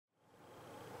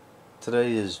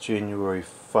Today is January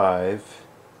 5,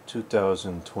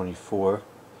 2024.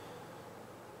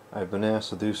 I've been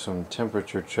asked to do some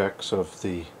temperature checks of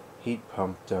the heat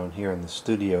pump down here in the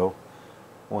studio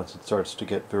once it starts to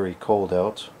get very cold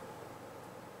out.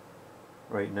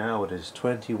 Right now it is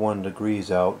 21 degrees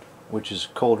out, which is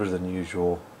colder than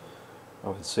usual. I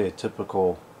would say a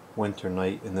typical winter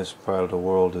night in this part of the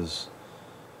world is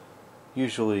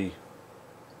usually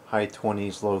high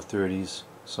 20s, low 30s,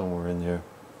 somewhere in there.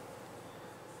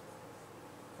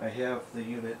 I have the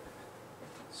unit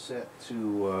set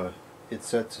to, it's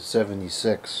set to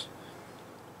 76,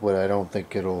 but I don't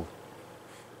think it'll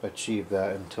achieve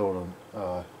that until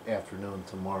afternoon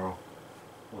tomorrow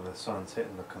when the sun's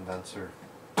hitting the condenser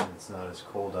and it's not as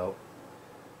cold out.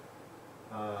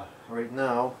 Right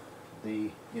now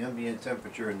the ambient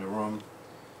temperature in the room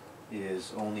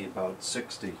is only about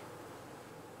 60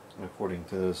 according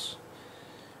to this.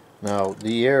 Now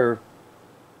the air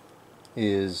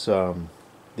is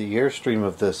the airstream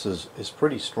of this is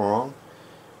pretty strong,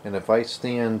 and if I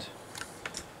stand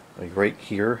like right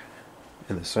here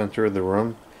in the center of the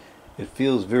room, it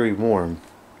feels very warm,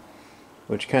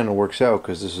 which kind of works out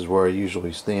because this is where I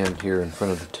usually stand here in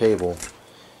front of the table.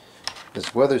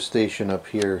 This weather station up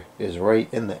here is right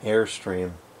in the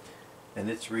airstream, and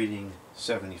it's reading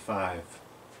 75,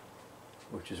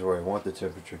 which is where I want the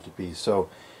temperature to be. So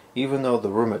even though the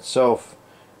room itself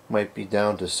might be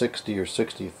down to 60 or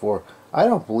 64, I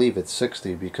don't believe it's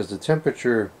 60 because the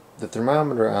temperature, the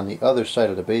thermometer on the other side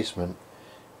of the basement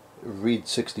reads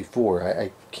 64.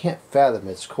 I can't fathom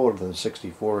it's colder than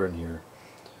 64 in here.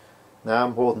 Now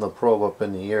I'm holding the probe up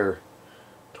in the air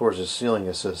towards the ceiling.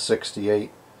 It says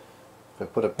 68. If I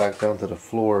put it back down to the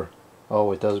floor,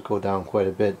 oh, it does go down quite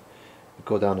a bit. It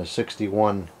go down to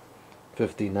 61,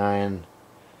 59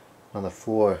 on the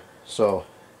floor. So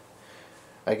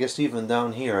I guess even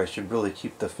down here I should really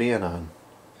keep the fan on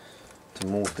to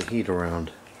move the heat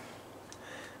around.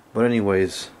 But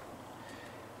anyways,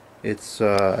 it's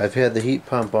I've had the heat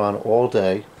pump on all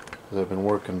day because I've been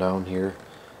working down here.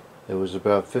 It was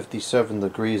about 57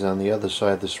 degrees on the other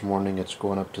side this morning. It's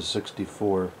going up to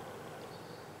 64,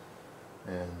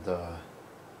 and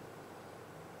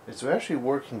it's actually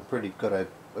working pretty good.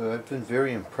 I've been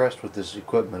very impressed with this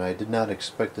equipment. I did not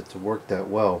expect it to work that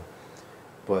well,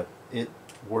 but it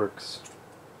works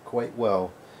quite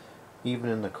well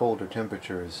even in the colder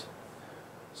temperatures.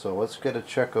 So let's get a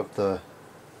check of the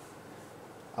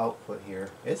output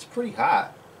here. It's pretty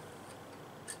hot.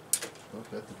 Oh,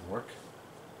 that didn't work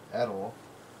at all.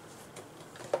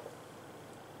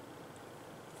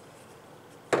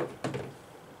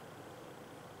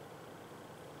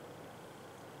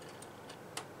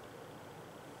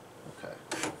 Okay.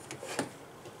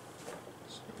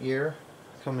 So air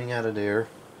coming out of there.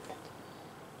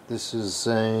 This is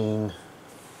saying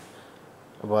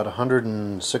about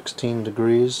 116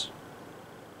 degrees.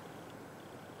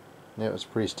 Yeah, it was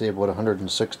pretty stable at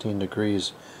 116 degrees,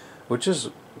 which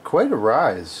is quite a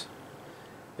rise.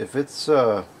 If it's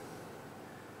let's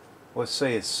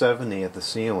say it's 70 at the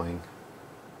ceiling,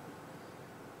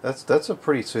 that's a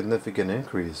pretty significant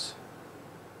increase.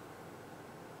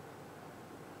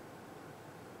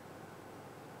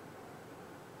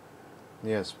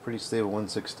 Yeah, it's pretty stable,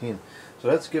 116. So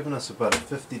that's given us about a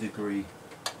 50-degree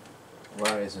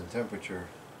rise in temperature.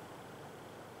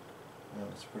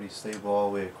 It's pretty stable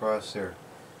all the way across there,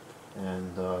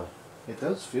 and it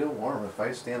does feel warm. If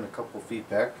I stand a couple feet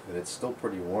back from it, it's still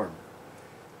pretty warm.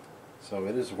 So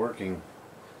it is working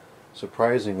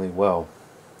surprisingly well,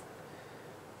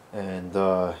 and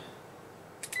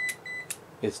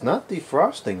it's not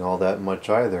defrosting all that much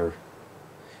either.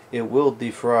 It will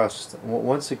defrost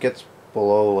once it gets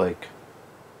below like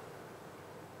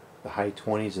the high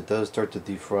 20s. It does start to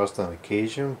defrost on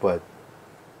occasion, but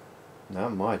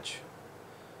not much.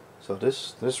 So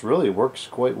this really works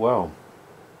quite well.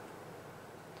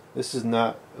 This is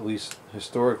not, at least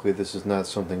historically, this is not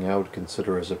something I would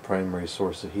consider as a primary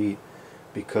source of heat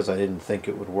because I didn't think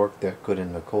it would work that good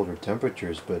in the colder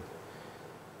temperatures, but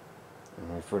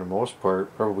for the most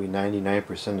part, probably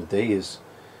 99% of days,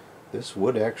 this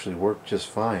would actually work just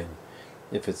fine.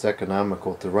 If it's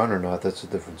economical to run or not, that's a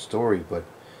different story, but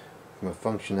from a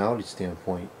functionality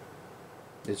standpoint,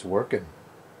 it's working.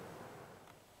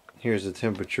 Here's the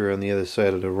temperature on the other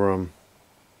side of the room.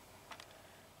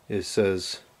 It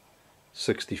says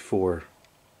 64.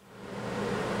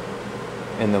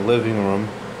 And the living room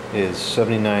is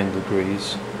 79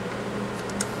 degrees.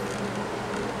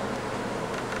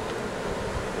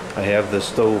 I have the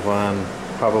stove on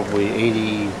probably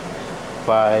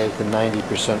 85 to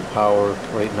 90% power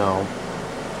right now.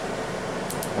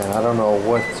 And I don't know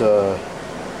what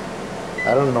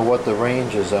I don't know what the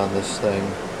range is on this thing.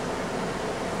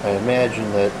 I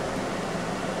imagine that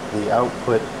the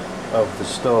output of the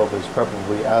stove is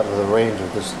probably out of the range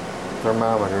of this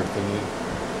thermometer thingy.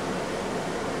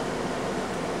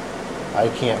 I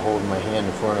can't hold my hand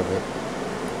in front of it.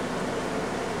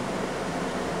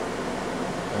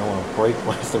 I don't want to break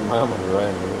my thermometer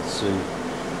either. Let's see.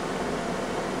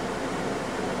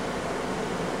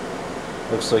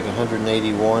 Looks like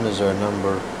 181 is our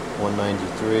number,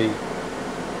 193.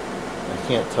 I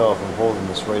can't tell if I'm holding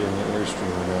this right in the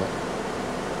airstream or not.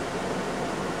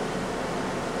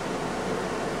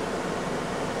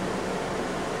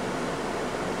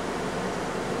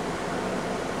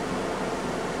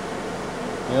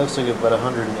 It looks like about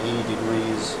 180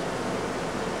 degrees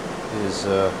is,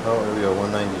 oh, there we go,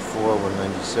 194,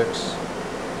 196,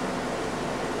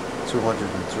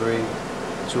 203,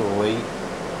 208.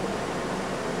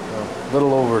 A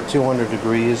little over 200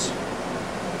 degrees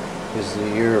is the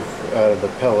air out of the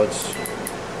pellets,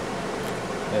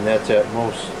 and that's at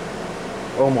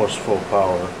almost full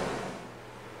power.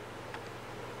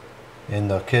 In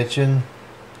the kitchen,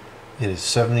 it is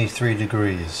 73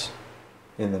 degrees.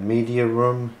 In the media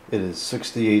room, it is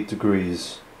 68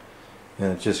 degrees,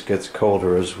 and it just gets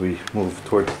colder as we move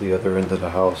towards the other end of the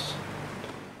house.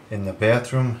 In the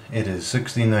bathroom, it is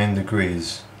 69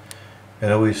 degrees.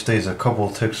 It always stays a couple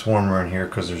ticks warmer in here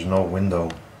because there's no window.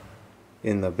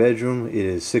 In the bedroom, it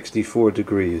is 64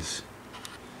 degrees.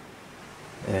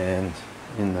 And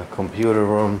in the computer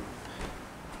room,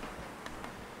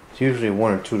 it's usually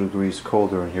 1 or 2 degrees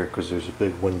colder in here because there's a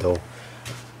big window.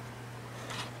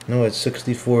 No, it's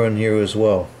 64 in here as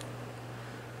well.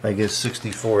 I guess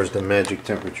 64 is the magic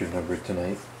temperature number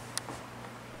tonight.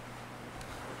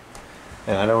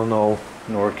 And I don't know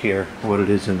nor care what it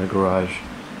is in the garage.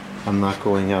 I'm not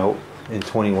going out in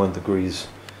 21 degrees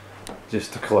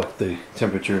just to collect the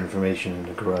temperature information in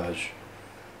the garage.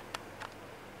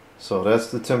 So that's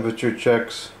the temperature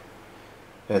checks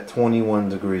at 21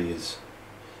 degrees.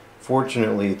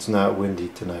 Fortunately, it's not windy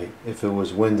tonight. If it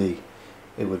was windy,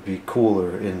 it would be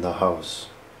cooler in the house.